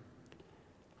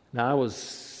 Now, I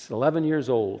was 11 years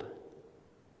old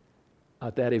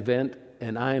at that event,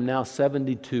 and I am now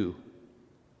 72.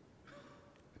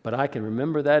 But I can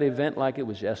remember that event like it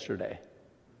was yesterday.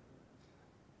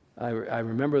 I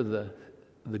remember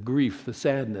the grief, the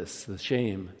sadness, the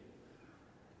shame.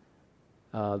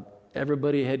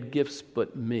 Everybody had gifts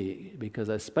but me because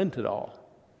I spent it all.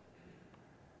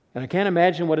 And I can't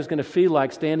imagine what it's going to feel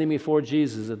like standing before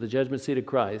Jesus at the judgment seat of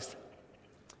Christ,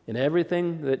 and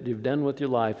everything that you've done with your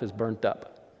life is burnt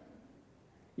up.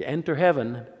 You enter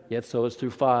heaven, yet so is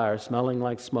through fire, smelling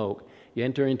like smoke. You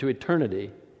enter into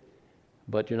eternity,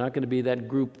 but you're not going to be that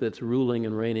group that's ruling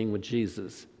and reigning with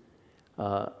Jesus.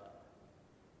 You're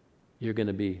going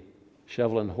to be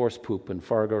shoveling horse poop in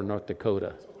Fargo, North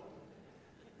Dakota.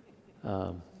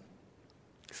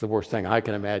 It's the worst thing I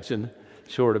can imagine,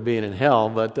 short of being in hell,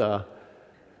 but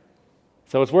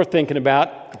so it's worth thinking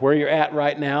about where you're at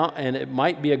right now, and it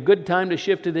might be a good time to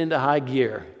shift it into high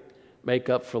gear, make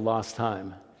up for lost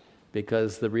time.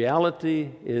 because the reality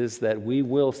is that we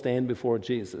will stand before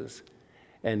Jesus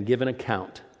and give an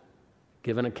account.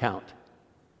 Give an account.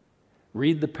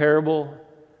 Read the parable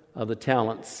of the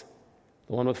talents,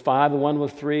 the one with 5, the one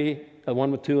with 3, the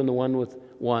one with 2, and the one with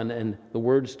 1, and the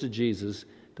words to Jesus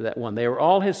to that one. They were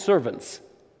all his servants.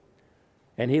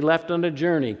 And he left on a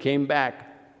journey, came back,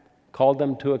 called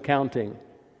them to accounting.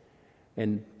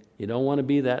 And you don't want to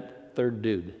be that third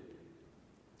dude.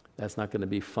 That's not going to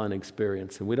be a fun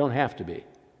experience. And we don't have to be.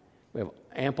 We have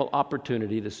ample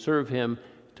opportunity to serve him,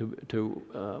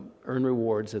 to earn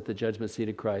rewards at the judgment seat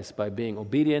of Christ by being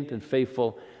obedient and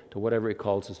faithful to whatever he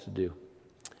calls us to do.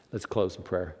 Let's close in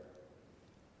prayer.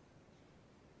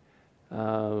 The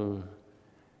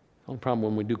only problem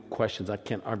when we do questions, I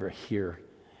can't ever hear.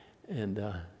 And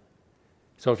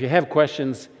so if you have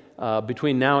questions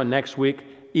between now and next week,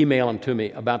 email them to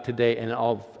me about today, and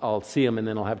I'll see them, and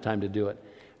then I'll have time to do it.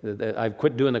 I've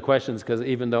quit doing the questions because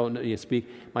even though you speak,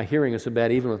 my hearing is so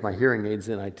bad, even with my hearing aids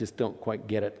in, I just don't quite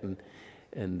get it.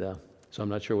 And so I'm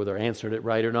not sure whether I answered it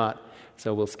right or not,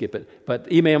 so we'll skip it.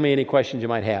 But email me any questions you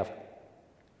might have.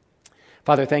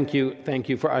 Father, thank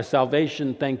you for our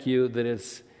salvation. Thank you that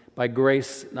it's by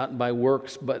grace, not by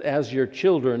works, but as your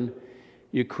children,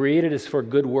 you created us for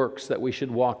good works, that we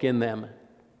should walk in them.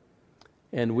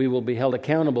 And we will be held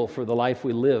accountable for the life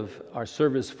we live, our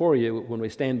service for you when we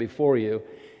stand before you.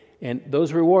 And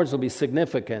those rewards will be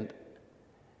significant.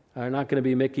 They're not going to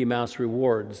be Mickey Mouse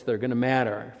rewards. They're going to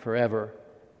matter forever.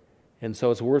 And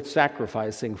so it's worth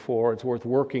sacrificing for. It's worth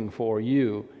working for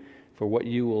you, for what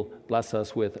you will bless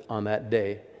us with on that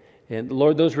day. And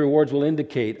Lord, those rewards will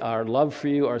indicate our love for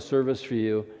you, our service for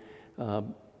you.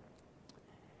 And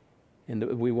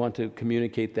we want to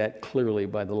communicate that clearly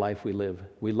by the life we live.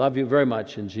 We love you very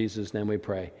much. In Jesus' name we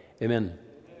pray. Amen.